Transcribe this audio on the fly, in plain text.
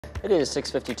It is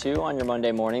 6:52 on your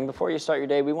Monday morning. Before you start your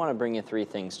day, we want to bring you three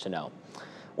things to know.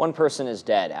 One person is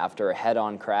dead after a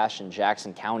head-on crash in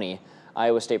Jackson County.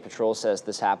 Iowa State Patrol says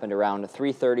this happened around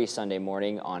 3:30 Sunday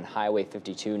morning on Highway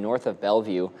 52 north of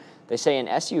Bellevue. They say an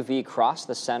SUV crossed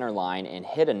the center line and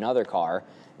hit another car,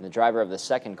 and the driver of the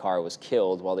second car was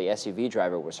killed while the SUV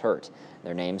driver was hurt.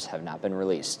 Their names have not been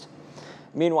released.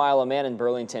 Meanwhile, a man in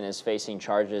Burlington is facing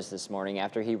charges this morning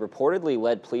after he reportedly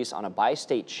led police on a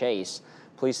bi-state chase.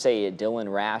 Police say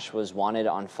Dylan Rash was wanted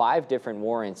on 5 different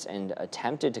warrants and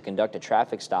attempted to conduct a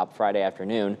traffic stop Friday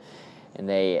afternoon. And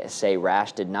they say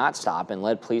Rash did not stop and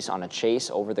led police on a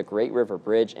chase over the Great River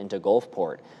Bridge into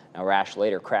Gulfport. Now, Rash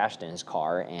later crashed in his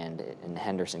car in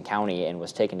Henderson County and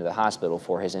was taken to the hospital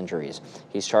for his injuries.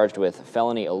 He's charged with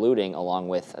felony eluding along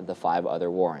with the 5 other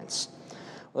warrants.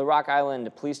 The Rock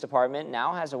Island Police Department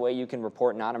now has a way you can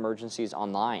report non-emergencies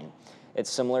online. It's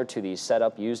similar to the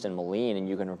setup used in Moline, and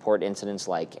you can report incidents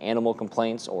like animal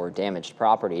complaints or damaged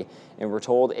property. And we're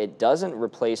told it doesn't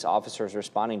replace officers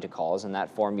responding to calls, and that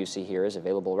form you see here is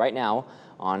available right now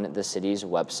on the city's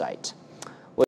website.